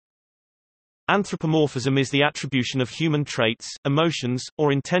Anthropomorphism is the attribution of human traits, emotions,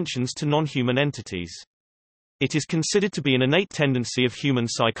 or intentions to non-human entities. It is considered to be an innate tendency of human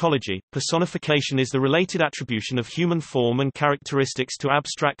psychology. Personification is the related attribution of human form and characteristics to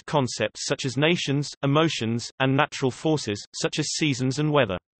abstract concepts such as nations, emotions, and natural forces, such as seasons and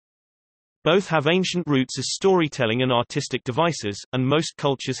weather. Both have ancient roots as storytelling and artistic devices, and most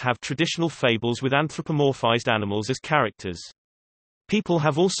cultures have traditional fables with anthropomorphized animals as characters. People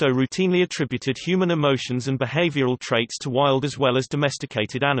have also routinely attributed human emotions and behavioral traits to wild as well as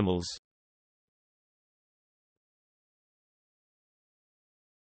domesticated animals.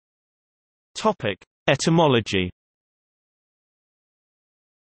 Topic: Etymology.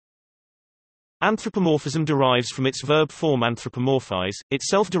 Anthropomorphism derives from its verb form anthropomorphize,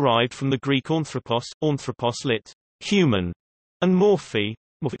 itself derived from the Greek anthropos lit. Human, and morphe,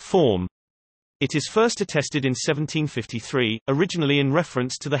 form. It is first attested in 1753, originally in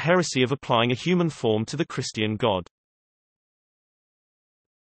reference to the heresy of applying a human form to the Christian god.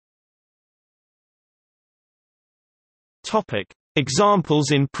 Topic: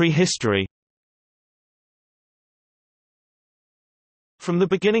 Examples in prehistory. From the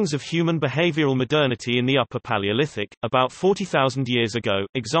beginnings of human behavioral modernity in the Upper Paleolithic, about 40,000 years ago,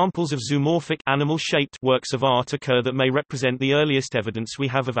 examples of zoomorphic animal-shaped works of art occur that may represent the earliest evidence we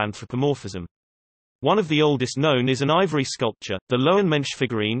have of anthropomorphism. One of the oldest known is an ivory sculpture, the Lowenmensch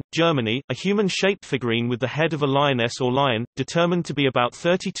figurine, Germany, a human-shaped figurine with the head of a lioness or lion, determined to be about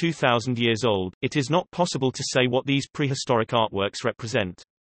 32,000 years old. It is not possible to say what these prehistoric artworks represent.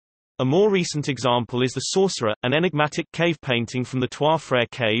 A more recent example is the Sorcerer, an enigmatic cave painting from the Trois Frères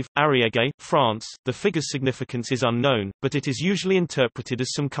cave, Ariège, France. The figure's significance is unknown, but it is usually interpreted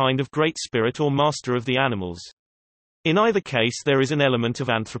as some kind of great spirit or master of the animals. In either case there is an element of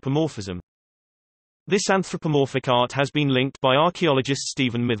anthropomorphism. This anthropomorphic art has been linked by archaeologist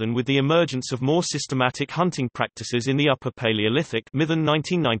Stephen Mithen with the emergence of more systematic hunting practices in the Upper Paleolithic. Mithen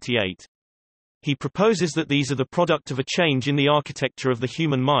 1998. He proposes that these are the product of a change in the architecture of the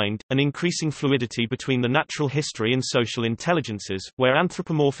human mind, an increasing fluidity between the natural history and social intelligences, where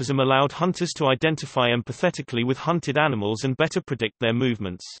anthropomorphism allowed hunters to identify empathetically with hunted animals and better predict their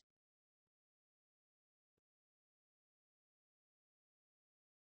movements.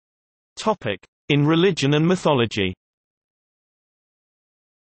 Topic: In religion and mythology.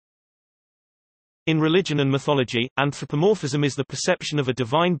 In religion and mythology, anthropomorphism is the perception of a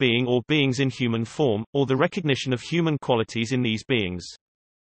divine being or beings in human form, or the recognition of human qualities in these beings.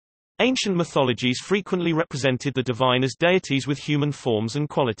 Ancient mythologies frequently represented the divine as deities with human forms and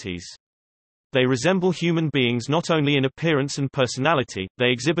qualities. They resemble human beings not only in appearance and personality,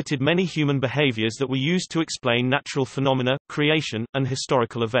 they exhibited many human behaviors that were used to explain natural phenomena, creation, and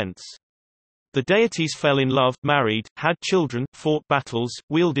historical events. The deities fell in love, married, had children, fought battles,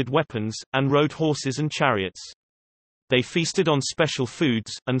 wielded weapons, and rode horses and chariots. They feasted on special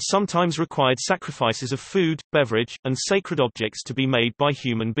foods, and sometimes required sacrifices of food, beverage, and sacred objects to be made by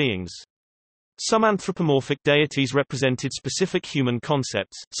human beings. Some anthropomorphic deities represented specific human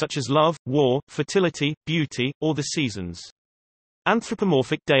concepts, such as love, war, fertility, beauty, or the seasons.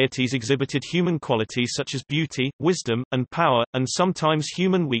 Anthropomorphic deities exhibited human qualities such as beauty, wisdom, and power, and sometimes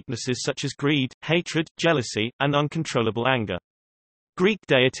human weaknesses such as greed, hatred, jealousy, and uncontrollable anger. Greek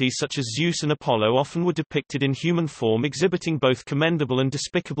deities such as Zeus and Apollo often were depicted in human form exhibiting both commendable and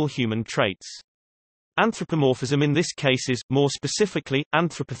despicable human traits. Anthropomorphism in this case is, more specifically,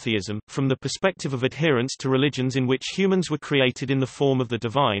 anthropotheism. From the perspective of adherents to religions in which humans were created in the form of the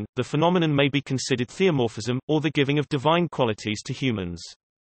divine, the phenomenon may be considered theomorphism, or the giving of divine qualities to humans.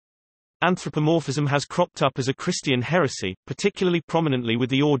 Anthropomorphism has cropped up as a Christian heresy, particularly prominently with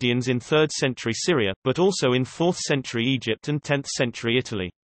the Audians in 3rd century Syria, but also in 4th century Egypt and 10th century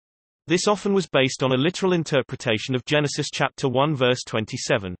Italy. This often was based on a literal interpretation of Genesis chapter 1 verse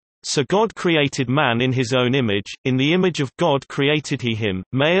 27. So God created man in his own image, in the image of God created he him,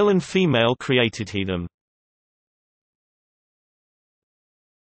 male and female created he them.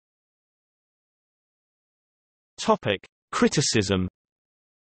 Topic: Criticism.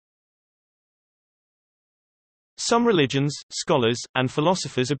 Some religions, scholars, and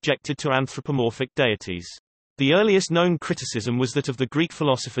philosophers objected to anthropomorphic deities. The earliest known criticism was that of the Greek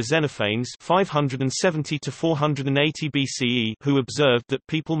philosopher Xenophanes 570 to 480 BCE, who observed that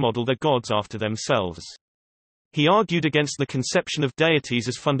people model their gods after themselves. He argued against the conception of deities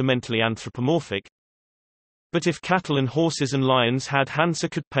as fundamentally anthropomorphic. But if cattle and horses and lions had hands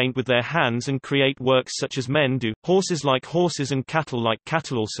could paint with their hands and create works such as men do, horses like horses and cattle like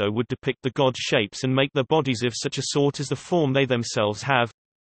cattle also would depict the god shapes and make their bodies of such a sort as the form they themselves have.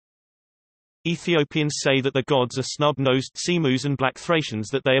 Ethiopians say that their gods are snub-nosed Semus and black Thracians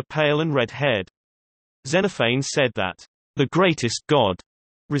that they are pale and red-haired. Xenophane said that, "The greatest god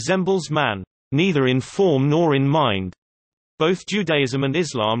resembles man, neither in form nor in mind." Both Judaism and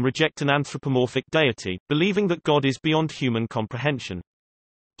Islam reject an anthropomorphic deity, believing that God is beyond human comprehension.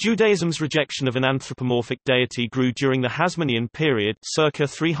 Judaism's rejection of an anthropomorphic deity grew during the Hasmonean period, circa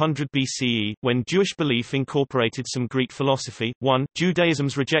 300 BCE, when Jewish belief incorporated some Greek philosophy.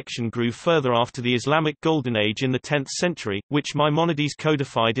 Judaism's rejection grew further after the Islamic Golden Age in the 10th century, which Maimonides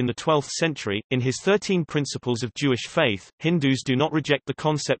codified in the 12th century. In his 13 Principles of Jewish Faith, Hindus do not reject the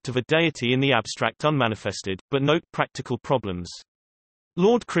concept of a deity in the abstract unmanifested, but note practical problems.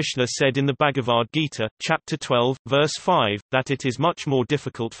 Lord Krishna said in the Bhagavad Gita, chapter 12, verse 5, that it is much more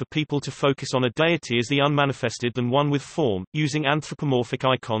difficult for people to focus on a deity as the unmanifested than one with form, using anthropomorphic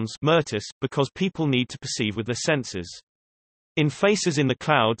icons because people need to perceive with their senses. In Faces in the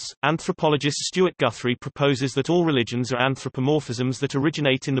Clouds, anthropologist Stuart Guthrie proposes that all religions are anthropomorphisms that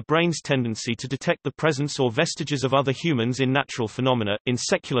originate in the brain's tendency to detect the presence or vestiges of other humans in natural phenomena. In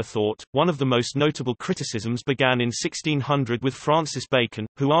secular thought, one of the most notable criticisms began in 1600 with Francis Bacon,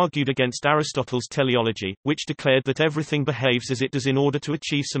 who argued against Aristotle's teleology, which declared that everything behaves as it does in order to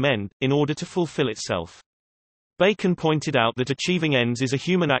achieve some end, in order to fulfill itself. Bacon pointed out that achieving ends is a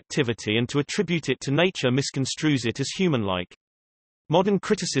human activity and to attribute it to nature misconstrues it as human-like. Modern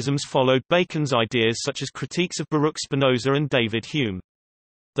criticisms followed Bacon's ideas such as critiques of Baruch Spinoza and David Hume.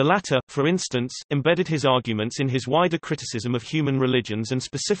 The latter, for instance, embedded his arguments in his wider criticism of human religions and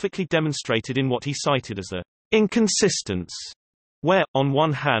specifically demonstrated in what he cited as the inconsistence, where, on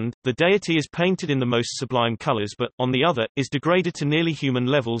one hand, the deity is painted in the most sublime colors but, on the other, is degraded to nearly human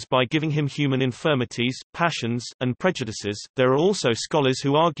levels by giving him human infirmities, passions, and prejudices. There are also scholars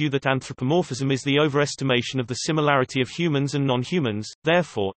who argue that anthropomorphism is the overestimation of the similarity of humans and non-humans,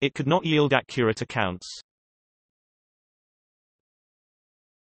 therefore, it could not yield accurate accounts.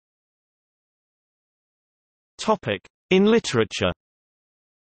 In literature.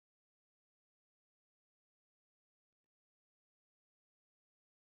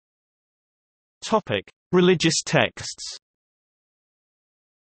 Religious texts.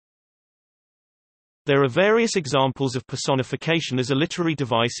 There are various examples of personification as a literary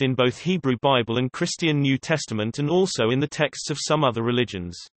device in both Hebrew Bible and Christian New Testament and also in the texts of some other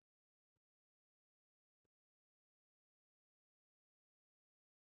religions.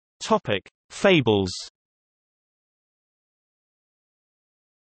 Fables.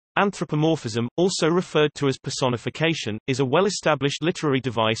 Anthropomorphism, also referred to as personification, is a well-established literary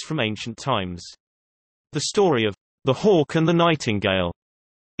device from ancient times. The story of the hawk and the nightingale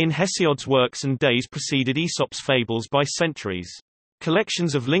in Hesiod's works and days preceded Aesop's fables by centuries.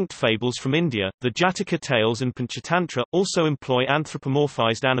 Collections of linked fables from India, the Jataka tales and Panchatantra, also employ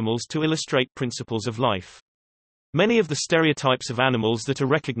anthropomorphized animals to illustrate principles of life. Many of the stereotypes of animals that are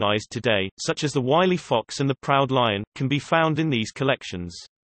recognized today, such as the wily fox and the proud lion, can be found in these collections.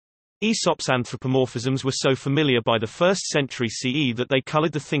 Aesop's anthropomorphisms were so familiar by the 1st century CE that they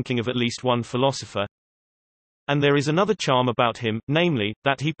colored the thinking of at least one philosopher. And there is another charm about him, namely,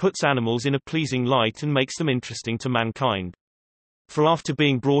 that he puts animals in a pleasing light and makes them interesting to mankind. For after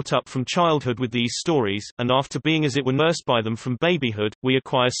being brought up from childhood with these stories, and after being as it were nursed by them from babyhood, we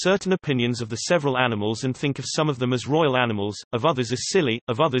acquire certain opinions of the several animals and think of some of them as royal animals, of others as silly,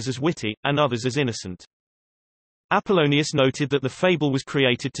 of others as witty, and others as innocent. Apollonius noted that the fable was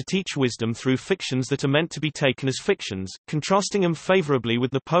created to teach wisdom through fictions that are meant to be taken as fictions, contrasting them favorably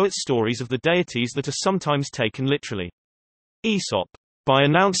with the poet's stories of the deities that are sometimes taken literally. Aesop, by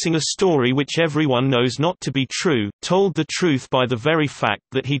announcing a story which everyone knows not to be true, told the truth by the very fact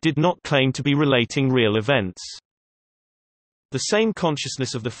that he did not claim to be relating real events. The same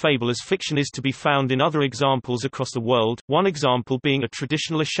consciousness of the fable as fiction is to be found in other examples across the world, one example being a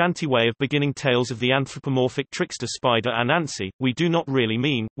traditional Ashanti way of beginning tales of the anthropomorphic trickster spider Anansi. We do not really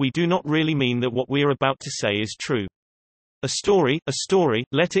mean that what we are about to say is true. A story,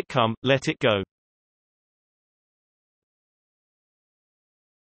 let it come, let it go.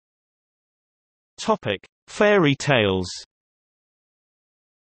 Fairy tales.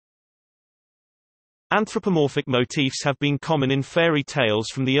 Anthropomorphic motifs have been common in fairy tales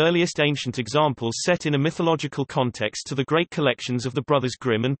from the earliest ancient examples set in a mythological context to the great collections of the brothers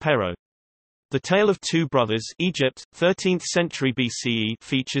Grimm and Perrault. The Tale of Two Brothers, Egypt, 13th century BCE,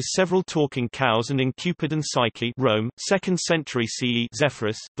 features several talking cows, and in Cupid and Psyche, Rome, 2nd century CE,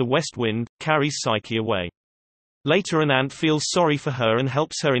 Zephyrus, the west wind, carries Psyche away. Later an ant feels sorry for her and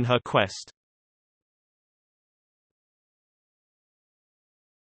helps her in her quest.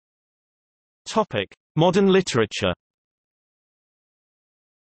 Modern literature.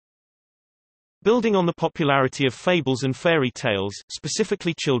 Building on the popularity of fables and fairy tales,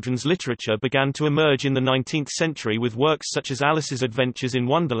 specifically children's literature began to emerge in the 19th century with works such as Alice's Adventures in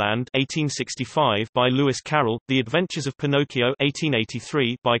Wonderland 1865 by Lewis Carroll, The Adventures of Pinocchio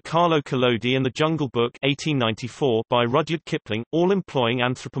 1883 by Carlo Collodi and The Jungle Book 1894 by Rudyard Kipling, all employing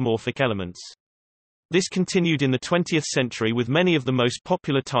anthropomorphic elements. This continued in the 20th century with many of the most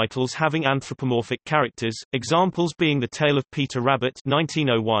popular titles having anthropomorphic characters, examples being The Tale of Peter Rabbit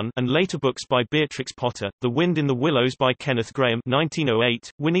 1901 and later books by Beatrix Potter, The Wind in the Willows by Kenneth Grahame 1908,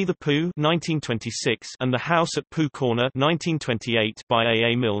 Winnie the Pooh 1926 and The House at Pooh Corner 1928 by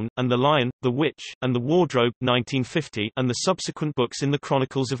A. A. Milne, and The Lion, the Witch, and the Wardrobe 1950 and the subsequent books in the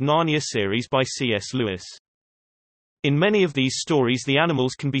Chronicles of Narnia series by C.S. Lewis. In many of these stories the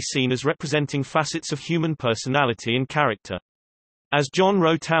animals can be seen as representing facets of human personality and character. As John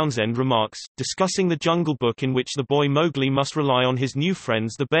Rowe Townsend remarks, discussing the Jungle Book in which the boy Mowgli must rely on his new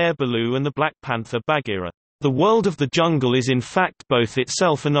friends the bear Baloo and the black panther Bagheera, "The world of the jungle is in fact both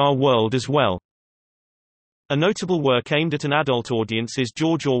itself and our world as well." A notable work aimed at an adult audience is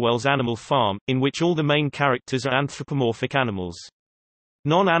George Orwell's Animal Farm, in which all the main characters are anthropomorphic animals.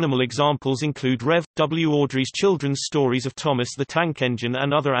 Non-animal examples include Rev. W. Awdry's children's stories of Thomas the Tank Engine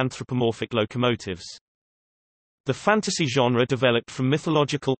and other anthropomorphic locomotives. The fantasy genre developed from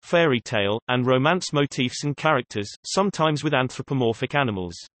mythological, fairy tale, and romance motifs and characters, sometimes with anthropomorphic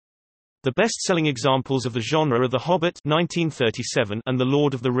animals. The best-selling examples of the genre are The Hobbit 1937 and The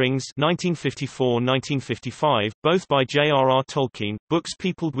Lord of the Rings 1954-1955, both by J.R.R. Tolkien, books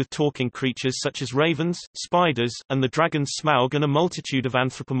peopled with talking creatures such as ravens, spiders, and the dragon Smaug and a multitude of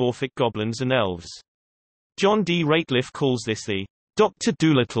anthropomorphic goblins and elves. John D. Rateliff calls this the Dr.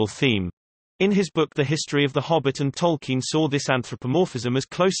 Dolittle theme. In his book The History of the Hobbit, and Tolkien saw this anthropomorphism as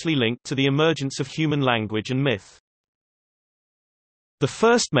closely linked to the emergence of human language and myth. The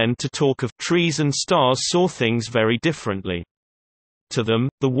first men to talk of trees and stars saw things very differently. To them,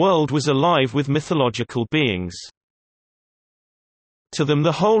 the world was alive with mythological beings. To them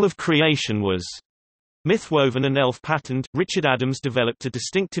the whole of creation was myth-woven and elf-patterned. Richard Adams developed a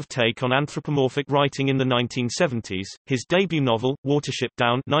distinctive take on anthropomorphic writing in the 1970s. His debut novel, Watership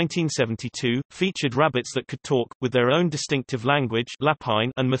Down 1972, featured rabbits that could talk, with their own distinctive language Lapine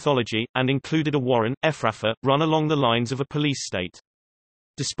and mythology, and included a warren, Ephrafa, run along the lines of a police state.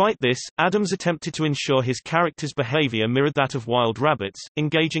 Despite this, Adams attempted to ensure his characters' behavior mirrored that of wild rabbits,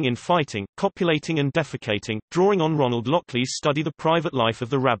 engaging in fighting, copulating and defecating, drawing on Ronald Lockley's study The Private Life of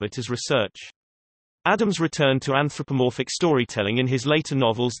the Rabbit as research. Adams returned to anthropomorphic storytelling in his later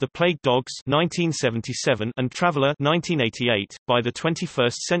novels The Plague Dogs 1977 and Traveller 1988. By the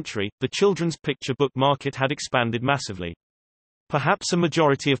 21st century, the children's picture book market had expanded massively. Perhaps a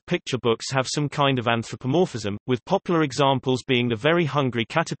majority of picture books have some kind of anthropomorphism, with popular examples being The Very Hungry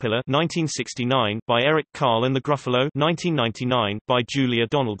Caterpillar 1969 by Eric Carle and The Gruffalo 1999 by Julia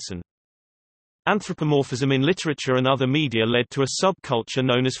Donaldson. Anthropomorphism in literature and other media led to a subculture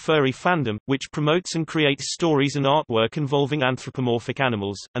known as furry fandom, which promotes and creates stories and artwork involving anthropomorphic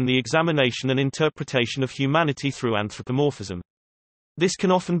animals, and the examination and interpretation of humanity through anthropomorphism. This can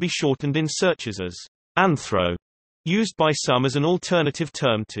often be shortened in searches as anthro, used by some as an alternative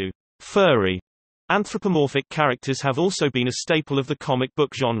term to furry. Anthropomorphic characters have also been a staple of the comic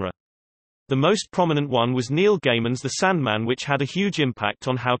book genre. The most prominent one was Neil Gaiman's The Sandman, which had a huge impact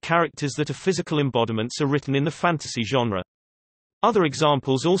on how characters that are physical embodiments are written in the fantasy genre. Other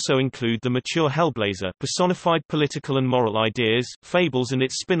examples also include the mature Hellblazer, personified political and moral ideas, Fables, and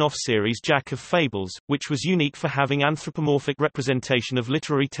its spin-off series Jack of Fables, which was unique for having anthropomorphic representation of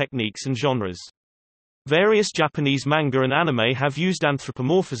literary techniques and genres. Various Japanese manga and anime have used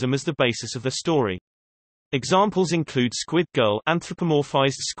anthropomorphism as the basis of the story. Examples include Squid Girl,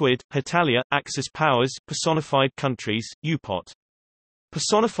 anthropomorphized squid, Hetalia, Axis powers, personified countries, U-Pot.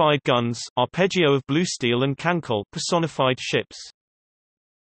 Personified guns, Arpeggio of Blue Steel, and Kankol, personified ships.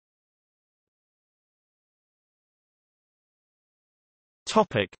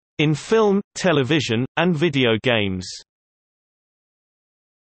 Topic: in film, television, and video games.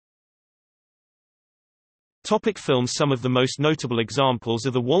 Topic: films. Some of the most notable examples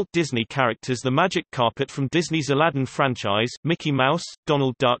are the Walt Disney characters the Magic Carpet from Disney's Aladdin franchise, Mickey Mouse,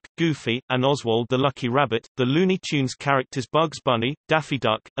 Donald Duck, Goofy, and Oswald the Lucky Rabbit, the Looney Tunes characters Bugs Bunny, Daffy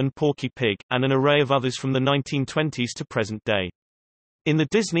Duck, and Porky Pig, and an array of others from the 1920s to present day. In the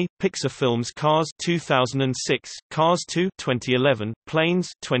Disney Pixar films Cars 2006, Cars 2 2011, Planes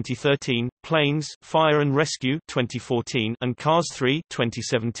 2013, Planes: Fire and Rescue 2014, and Cars 3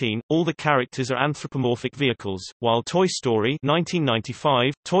 2017, all the characters are anthropomorphic vehicles, while Toy Story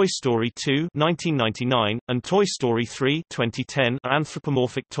 1995, Toy Story 2 1999, and Toy Story 3 2010 are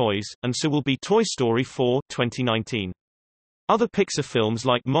anthropomorphic toys, and so will be Toy Story 4 2019. Other Pixar films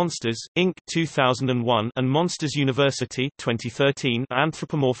like Monsters, Inc. 2001 and Monsters University 2013 are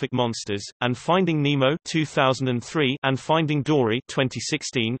anthropomorphic monsters, and Finding Nemo 2003 and Finding Dory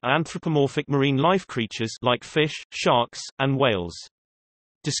 2016 are anthropomorphic marine life creatures like fish, sharks, and whales.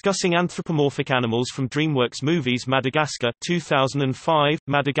 Discussing anthropomorphic animals from DreamWorks movies Madagascar 2005,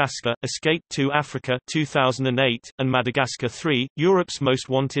 Madagascar, Escape to Africa 2008, and Madagascar 3, Europe's Most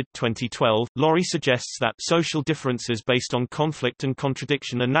Wanted 2012, Laurie suggests that social differences based on conflict and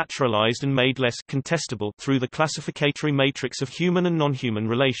contradiction are naturalized and made less contestable through the classificatory matrix of human and non-human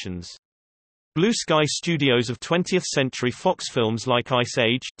relations. Blue Sky Studios of 20th-century Fox films like Ice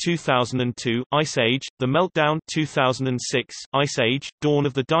Age 2002, Ice Age: The Meltdown 2006, Ice Age: Dawn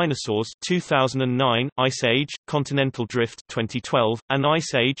of the Dinosaurs 2009, Ice Age: Continental Drift 2012, and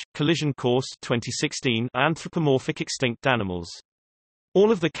Ice Age: Collision Course 2016 are anthropomorphic extinct animals. All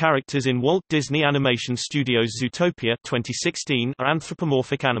of the characters in Walt Disney Animation Studios' Zootopia 2016 are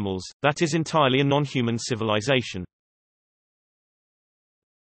anthropomorphic animals, that is entirely a non-human civilization.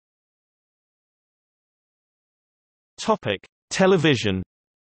 Topic: Television.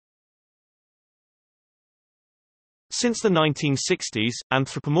 Since the 1960s,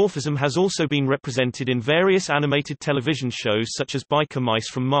 anthropomorphism has also been represented in various animated television shows such as Biker Mice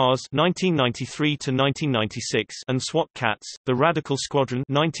from Mars (1993 to 1996) and SWAT Cats: The Radical Squadron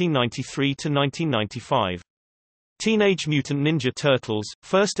 (1993 to 1995). Teenage Mutant Ninja Turtles,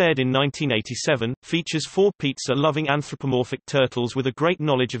 first aired in 1987, features four pizza-loving anthropomorphic turtles with a great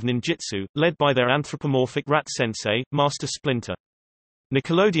knowledge of ninjutsu, led by their anthropomorphic rat sensei, Master Splinter.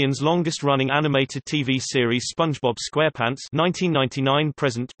 Nickelodeon's longest-running animated TV series SpongeBob SquarePants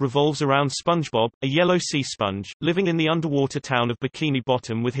 1999-present, revolves around SpongeBob, a yellow sea sponge, living in the underwater town of Bikini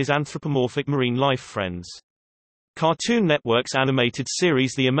Bottom with his anthropomorphic marine life friends. Cartoon Network's animated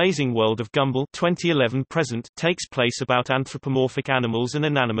series The Amazing World of Gumball 2011-present takes place about anthropomorphic animals and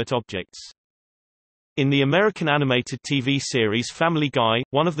inanimate objects. In the American animated TV series Family Guy,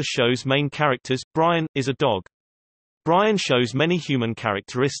 one of the show's main characters, Brian, is a dog. Brian shows many human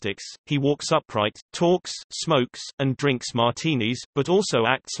characteristics. He walks upright, talks, smokes, and drinks martinis, but also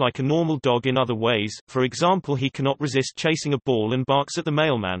acts like a normal dog in other ways. For example, he cannot resist chasing a ball and barks at the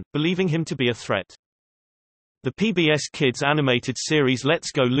mailman, believing him to be a threat. The PBS Kids animated series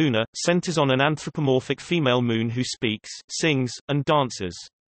Let's Go Luna centers on an anthropomorphic female moon who speaks, sings, and dances.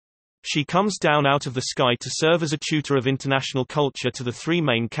 She comes down out of the sky to serve as a tutor of international culture to the three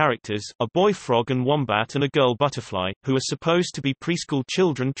main characters, a boy frog and wombat and a girl butterfly, who are supposed to be preschool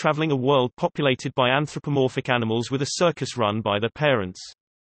children traveling a world populated by anthropomorphic animals with a circus run by their parents.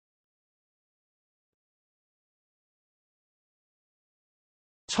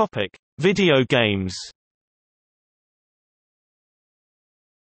 Topic: Video games.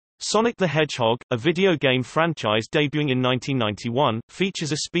 Sonic the Hedgehog, a video game franchise debuting in 1991,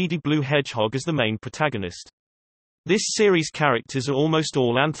 features a speedy blue hedgehog as the main protagonist. This series' characters are almost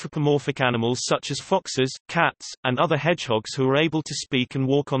all anthropomorphic animals such as foxes, cats, and other hedgehogs who are able to speak and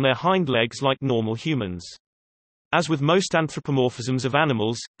walk on their hind legs like normal humans. As with most anthropomorphisms of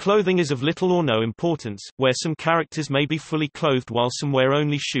animals, clothing is of little or no importance, where some characters may be fully clothed while some wear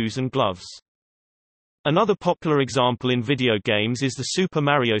only shoes and gloves. Another popular example in video games is the Super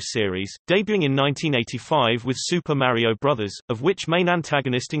Mario series, debuting in 1985 with Super Mario Bros., of which main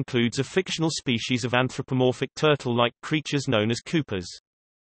antagonist includes a fictional species of anthropomorphic turtle-like creatures known as Koopas.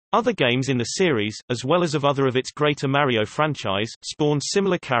 Other games in the series, as well as of other of its greater Mario franchise, spawned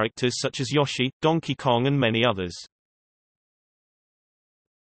similar characters such as Yoshi, Donkey Kong and many others.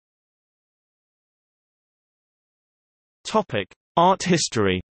 Topic: Art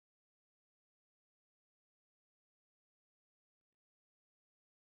history.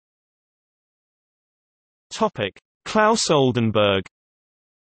 Topic: Claes Oldenburg.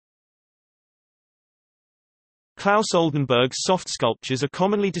 Claes Oldenburg's soft sculptures are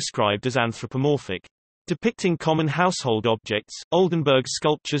commonly described as anthropomorphic. Depicting common household objects, Oldenburg's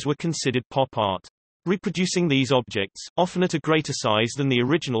sculptures were considered pop art. Reproducing these objects, often at a greater size than the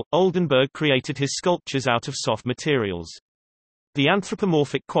original, Oldenburg created his sculptures out of soft materials. The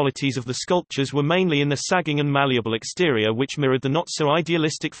anthropomorphic qualities of the sculptures were mainly in the sagging and malleable exterior which mirrored the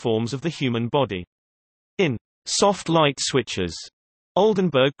not-so-idealistic forms of the human body. In Soft Light Switches,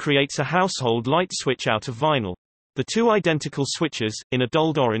 Oldenburg creates a household light switch out of vinyl. The two identical switches, in a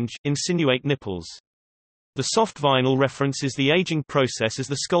dulled orange, insinuate nipples. The soft vinyl references the aging process as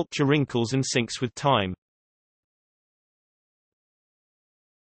the sculpture wrinkles and sinks with time.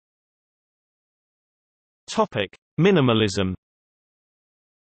 Topic: Minimalism.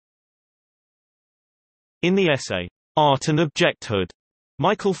 In the essay, Art and Objecthood,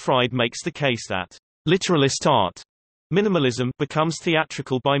 Michael Fried makes the case that literalist art, minimalism, becomes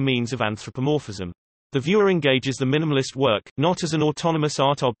theatrical by means of anthropomorphism. The viewer engages the minimalist work, not as an autonomous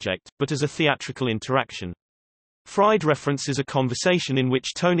art object, but as a theatrical interaction. Fried references a conversation in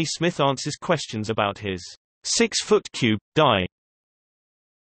which Tony Smith answers questions about his 6-foot cube die.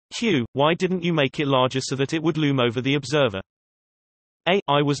 Q. Why didn't you make it larger so that it would loom over the observer? A.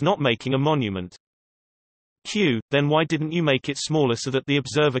 I was not making a monument. Q. Then why didn't you make it smaller so that the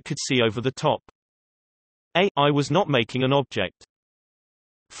observer could see over the top? A. I was not making an object.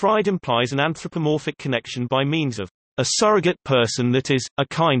 Fried implies an anthropomorphic connection by means of a surrogate person that is, a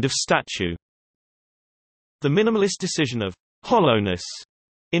kind of statue. The minimalist decision of hollowness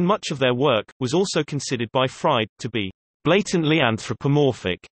in much of their work, was also considered by Fried to be blatantly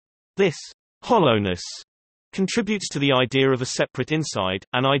anthropomorphic. This hollowness contributes to the idea of a separate inside,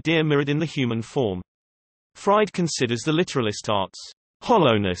 an idea mirrored in the human form. Fried considers the literalist art's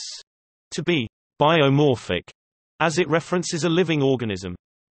hollowness to be biomorphic, as it references a living organism.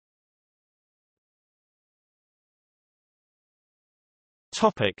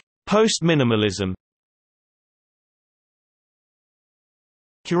 Topic: Post-minimalism.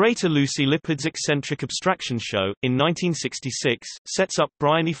 Curator Lucy Lippard's eccentric abstraction show, in 1966, sets up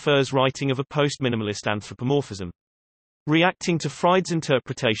Briony Fur's writing of a post-minimalist anthropomorphism. Reacting to Fried's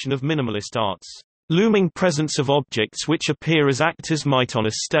interpretation of minimalist art's looming presence of objects which appear as actors might on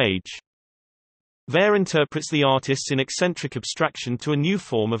a stage, Ver interprets the artists in eccentric abstraction to a new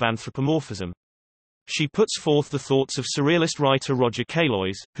form of anthropomorphism. She puts forth the thoughts of surrealist writer Roger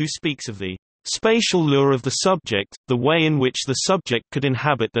Caillois, who speaks of the spatial lure of the subject, the way in which the subject could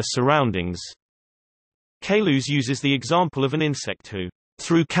inhabit their surroundings. Caillois uses the example of an insect who,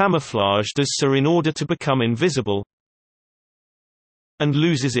 through camouflage, does so in order to become invisible and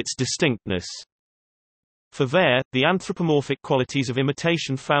loses its distinctness. For Ver, the anthropomorphic qualities of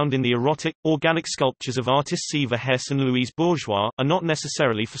imitation found in the erotic, organic sculptures of artists Siva Hess and Louise Bourgeois are not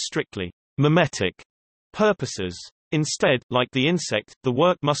necessarily for strictly mimetic purposes. Instead, like the insect, the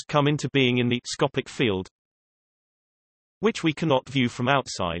work must come into being in the scopic field, which we cannot view from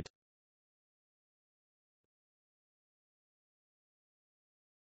outside.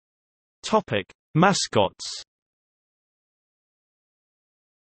 Topic: Mascots.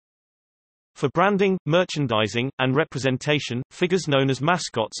 For branding, merchandising, and representation, figures known as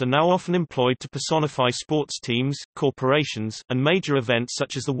mascots are now often employed to personify sports teams, corporations, and major events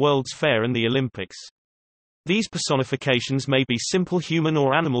such as the World's Fair and the Olympics. These personifications may be simple human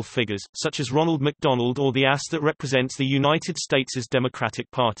or animal figures, such as Ronald McDonald or the ass that represents the United States'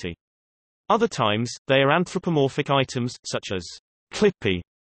 Democratic Party. Other times, they are anthropomorphic items, such as Clippy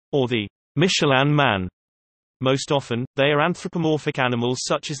or the Michelin Man. Most often, they are anthropomorphic animals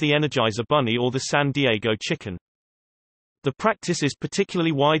such as the Energizer Bunny or the San Diego Chicken. The practice is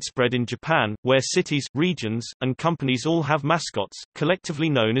particularly widespread in Japan, where cities, regions, and companies all have mascots,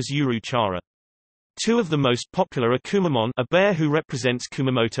 collectively known as Yuru-chara. Two of the most popular are Kumamon, a bear who represents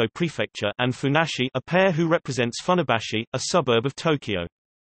Kumamoto Prefecture, and Funashi, a bear who represents Funabashi, a suburb of Tokyo.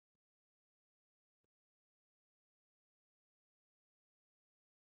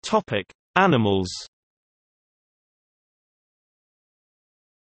 Topic: Animals.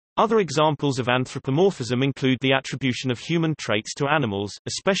 Other examples of anthropomorphism include the attribution of human traits to animals,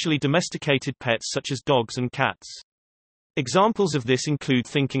 especially domesticated pets such as dogs and cats. Examples of this include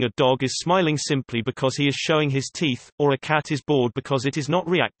thinking a dog is smiling simply because he is showing his teeth, or a cat is bored because it is not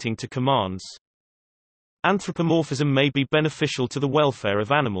reacting to commands. Anthropomorphism may be beneficial to the welfare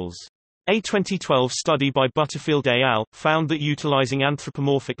of animals. A 2012 study by Butterfield et al. Found that utilizing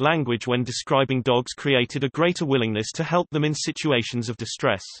anthropomorphic language when describing dogs created a greater willingness to help them in situations of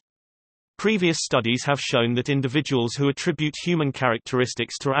distress. Previous studies have shown that individuals who attribute human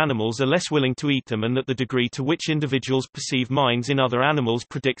characteristics to animals are less willing to eat them, and that the degree to which individuals perceive minds in other animals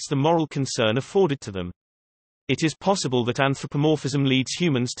predicts the moral concern afforded to them. It is possible that anthropomorphism leads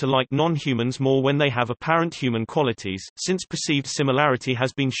humans to like non-humans more when they have apparent human qualities, since perceived similarity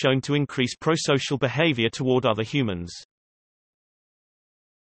has been shown to increase prosocial behavior toward other humans.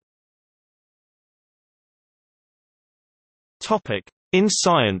 Topic: In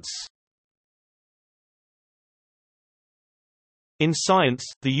science. In science,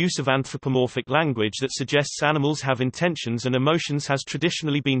 the use of anthropomorphic language that suggests animals have intentions and emotions has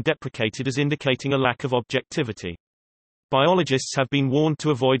traditionally been deprecated as indicating a lack of objectivity. Biologists have been warned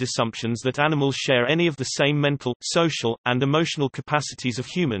to avoid assumptions that animals share any of the same mental, social, and emotional capacities of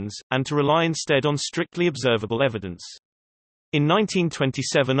humans, and to rely instead on strictly observable evidence. In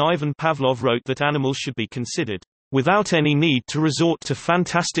 1927, Ivan Pavlov wrote that animals should be considered without any need to resort to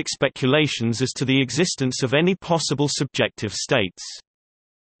fantastic speculations as to the existence of any possible subjective states.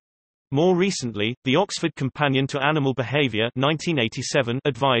 More recently, the Oxford Companion to Animal Behavior 1987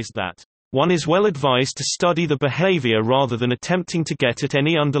 advised that one is well advised to study the behavior rather than attempting to get at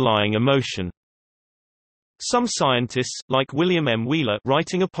any underlying emotion. Some scientists, like William M. Wheeler,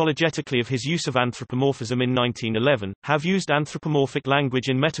 writing apologetically of his use of anthropomorphism in 1911, have used anthropomorphic language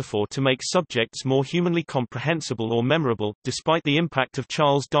in metaphor to make subjects more humanly comprehensible or memorable, despite the impact of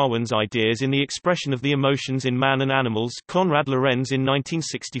Charles Darwin's ideas in the expression of the emotions in man and animals. Konrad Lorenz in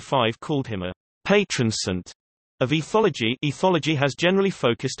 1965 called him a patron saint of ethology. Ethology has generally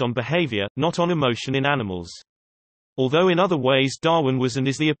focused on behavior, not on emotion in animals. Although in other ways Darwin was and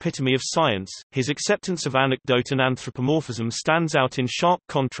is the epitome of science, his acceptance of anecdote and anthropomorphism stands out in sharp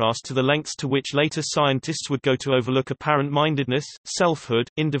contrast to the lengths to which later scientists would go to overlook apparent-mindedness, selfhood,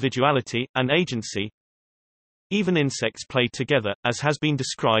 individuality, and agency. Even insects play together, as has been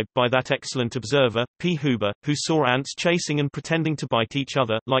described by that excellent observer, P. Huber, who saw ants chasing and pretending to bite each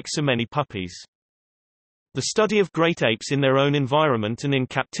other, like so many puppies. The study of great apes in their own environment and in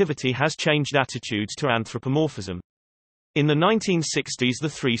captivity has changed attitudes to anthropomorphism. In the 1960s, the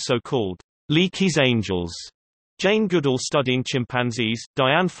three so-called Leakey's angels, Jane Goodall studying chimpanzees,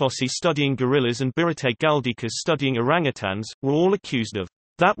 Diane Fossey studying gorillas and Birute Galdikas studying orangutans, were all accused of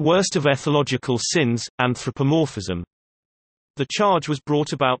that worst of ethological sins, anthropomorphism. The charge was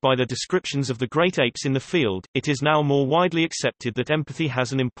brought about by their descriptions of the great apes in the field. It is now more widely accepted that empathy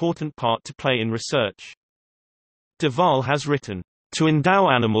has an important part to play in research. De Waal has written, "To endow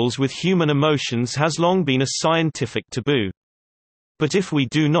animals with human emotions has long been a scientific taboo. But if we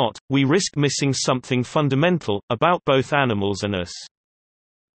do not, we risk missing something fundamental, about both animals and us."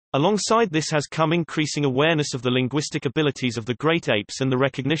 Alongside this has come increasing awareness of the linguistic abilities of the great apes and the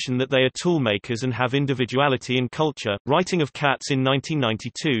recognition that they are toolmakers and have individuality and culture. Writing of cats in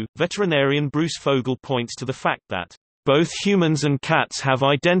 1992, veterinarian Bruce Fogel points to the fact that both humans and cats have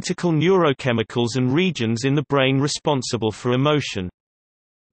identical neurochemicals and regions in the brain responsible for emotion,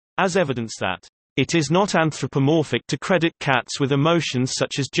 as evidence that it is not anthropomorphic to credit cats with emotions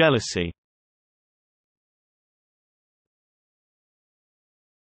such as jealousy.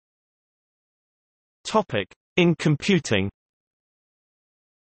 In computing.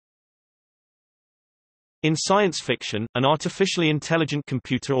 In science fiction, an artificially intelligent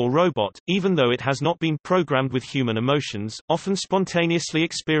computer or robot, even though it has not been programmed with human emotions, often spontaneously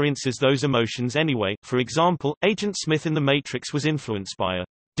experiences those emotions anyway. For example, Agent Smith in The Matrix was influenced by a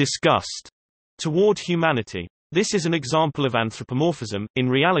disgust toward humanity. This is an example of anthropomorphism. In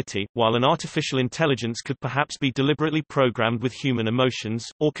reality, while an artificial intelligence could perhaps be deliberately programmed with human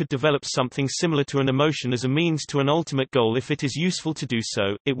emotions, or could develop something similar to an emotion as a means to an ultimate goal if it is useful to do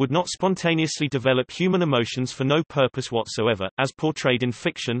so, it would not spontaneously develop human emotions for no purpose whatsoever, as portrayed in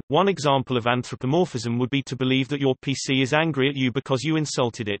fiction. One example of anthropomorphism would be to believe that your PC is angry at you because you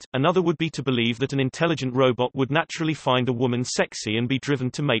insulted it, another would be to believe that an intelligent robot would naturally find a woman sexy and be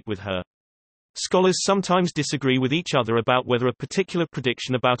driven to mate with her. Scholars sometimes disagree with each other about whether a particular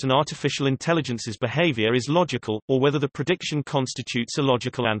prediction about an artificial intelligence's behavior is logical, or whether the prediction constitutes a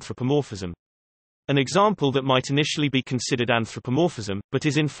logical anthropomorphism. An example that might initially be considered anthropomorphism, but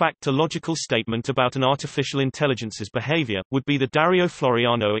is in fact a logical statement about an artificial intelligence's behavior, would be the Dario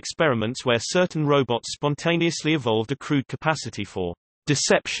Floriano experiments, where certain robots spontaneously evolved a crude capacity for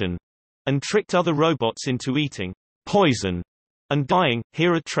deception and tricked other robots into eating poison and dying.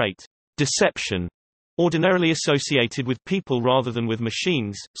 Here a trait, deception, ordinarily associated with people rather than with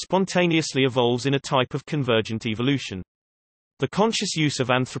machines, spontaneously evolves in a type of convergent evolution. The conscious use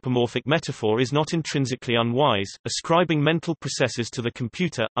of anthropomorphic metaphor is not intrinsically unwise. Ascribing mental processes to the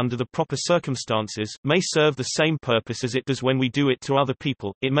computer, under the proper circumstances, may serve the same purpose as it does when we do it to other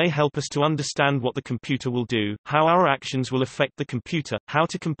people. It may help us to understand what the computer will do, how our actions will affect the computer, how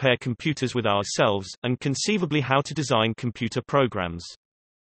to compare computers with ourselves, and conceivably how to design computer programs.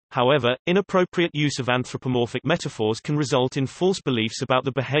 However, inappropriate use of anthropomorphic metaphors can result in false beliefs about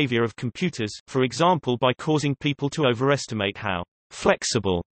the behavior of computers, for example by causing people to overestimate how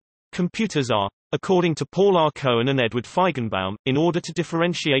flexible computers are. According to Paul R. Cohen and Edward Feigenbaum, in order to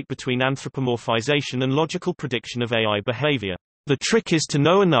differentiate between anthropomorphization and logical prediction of AI behavior, The trick is to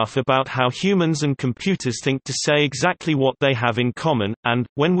know enough about how humans and computers think to say exactly what they have in common, and,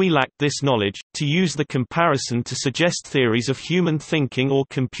 when we lack this knowledge, to use the comparison to suggest theories of human thinking or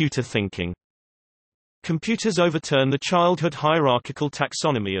computer thinking. Computers overturn the childhood hierarchical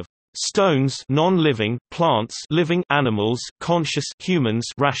taxonomy of stones non-living, plants living, animals conscious, humans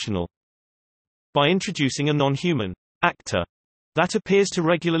rational, by introducing a non-human actor that appears to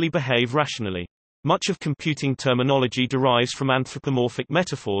regularly behave rationally. Much of computing terminology derives from anthropomorphic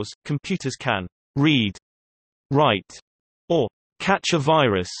metaphors. Computers can read, write, or catch a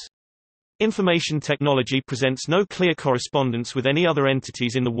virus. Information technology presents no clear correspondence with any other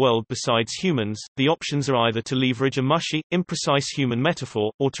entities in the world besides humans. The options are either to leverage a mushy, imprecise human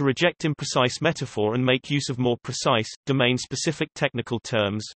metaphor, or to reject imprecise metaphor and make use of more precise, domain-specific technical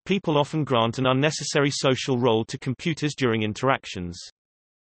terms. People often grant an unnecessary social role to computers during interactions.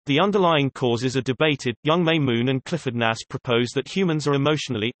 The underlying causes are debated. Young May Moon and Clifford Nass propose that humans are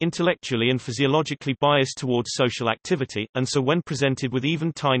emotionally, intellectually and physiologically biased towards social activity, and so when presented with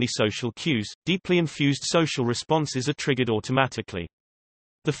even tiny social cues, deeply infused social responses are triggered automatically.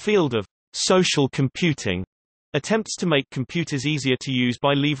 The field of social computing attempts to make computers easier to use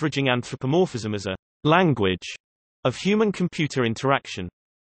by leveraging anthropomorphism as a language of human-computer interaction.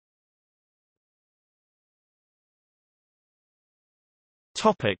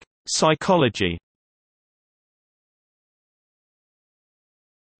 Topic: Psychology.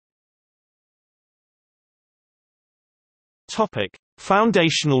 Topic: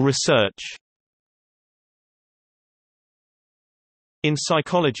 Foundational research. In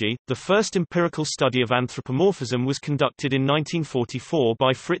psychology, the first empirical study of anthropomorphism was conducted in 1944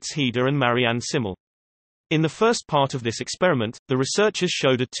 by Fritz Heider and Marianne Simmel. In the first part of this experiment, the researchers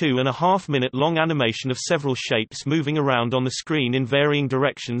showed a 2.5-minute long animation of several shapes moving around on the screen in varying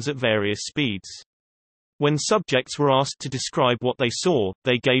directions at various speeds. When subjects were asked to describe what they saw,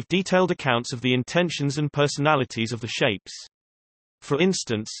 they gave detailed accounts of the intentions and personalities of the shapes. For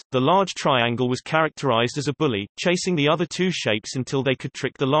instance, the large triangle was characterized as a bully, chasing the other two shapes until they could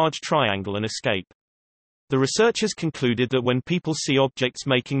trick the large triangle and escape. The researchers concluded that when people see objects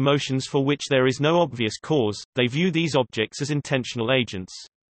making motions for which there is no obvious cause, they view these objects as intentional agents.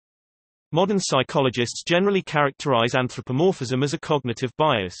 Modern psychologists generally characterize anthropomorphism as a cognitive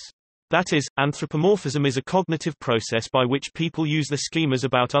bias. That is, anthropomorphism is a cognitive process by which people use their schemas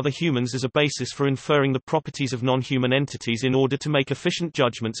about other humans as a basis for inferring the properties of non-human entities in order to make efficient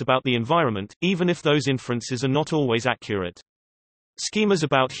judgments about the environment, even if those inferences are not always accurate. Schemas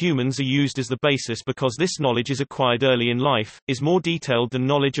about humans are used as the basis because this knowledge is acquired early in life, is more detailed than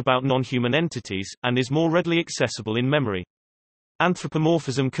knowledge about non-human entities, and is more readily accessible in memory.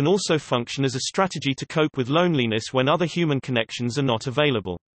 Anthropomorphism can also function as a strategy to cope with loneliness when other human connections are not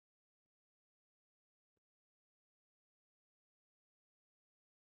available.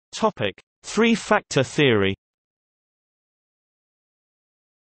 Topic: Three-factor theory.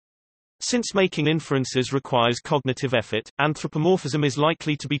 Since making inferences requires cognitive effort, anthropomorphism is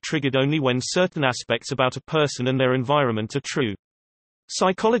likely to be triggered only when certain aspects about a person and their environment are true.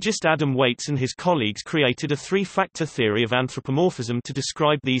 Psychologist Adam Waits and his colleagues created a three-factor theory of anthropomorphism to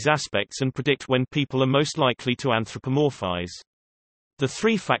describe these aspects and predict when people are most likely to anthropomorphize. The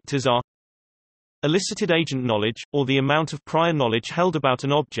three factors are elicited agent knowledge, or the amount of prior knowledge held about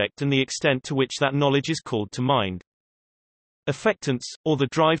an object and the extent to which that knowledge is called to mind. Affectance, or the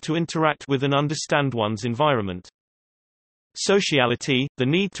drive to interact with and understand one's environment. Sociality, the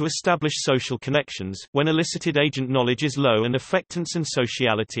need to establish social connections. When elicited agent knowledge is low and affectance and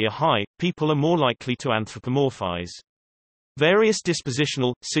sociality are high, people are more likely to anthropomorphize. Various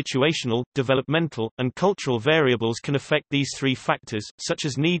dispositional, situational, developmental, and cultural variables can affect these three factors, such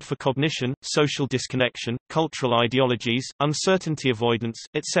as need for cognition, social disconnection, cultural ideologies, uncertainty avoidance,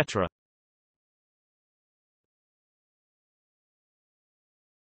 etc.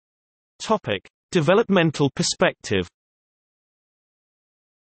 Topic: Developmental perspective.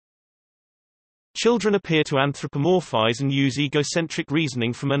 Children appear to anthropomorphize and use egocentric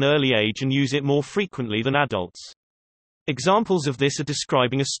reasoning from an early age and use it more frequently than adults. Examples of this are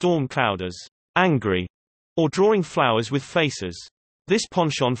describing a storm cloud as angry or drawing flowers with faces. This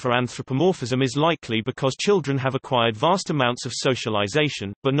penchant for anthropomorphism is likely because children have acquired vast amounts of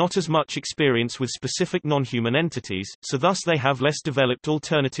socialization, but not as much experience with specific non-human entities, so thus they have less developed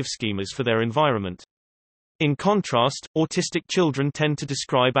alternative schemas for their environment. In contrast, autistic children tend to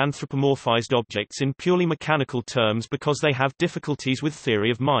describe anthropomorphized objects in purely mechanical terms because they have difficulties with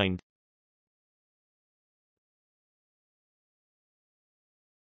theory of mind.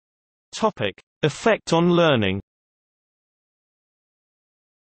 Topic: Effect on learning.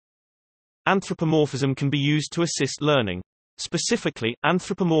 Anthropomorphism can be used to assist learning. Specifically,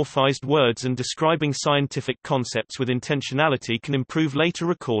 anthropomorphized words and describing scientific concepts with intentionality can improve later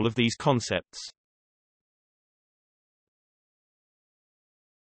recall of these concepts.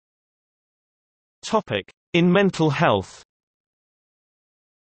 In mental health.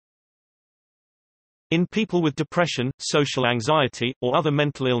 In people with depression, social anxiety, or other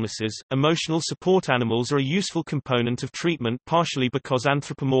mental illnesses, emotional support animals are a useful component of treatment, partially because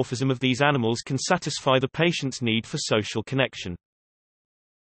anthropomorphism of these animals can satisfy the patient's need for social connection.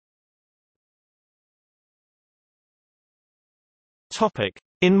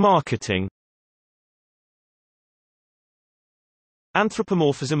 In marketing.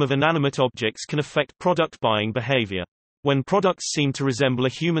 Anthropomorphism of inanimate objects can affect product buying behavior. When products seem to resemble a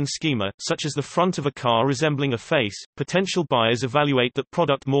human schema, such as the front of a car resembling a face, potential buyers evaluate that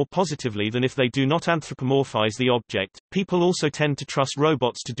product more positively than if they do not anthropomorphize the object. People also tend to trust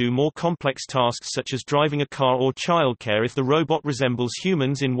robots to do more complex tasks such as driving a car or childcare if the robot resembles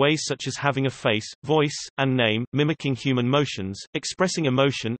humans in ways such as having a face, voice, and name, mimicking human motions, expressing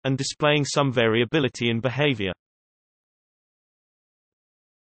emotion, and displaying some variability in behavior.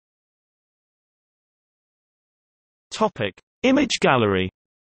 Image gallery.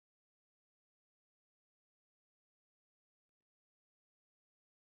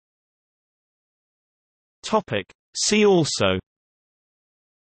 See also.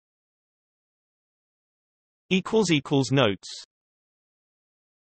 Notes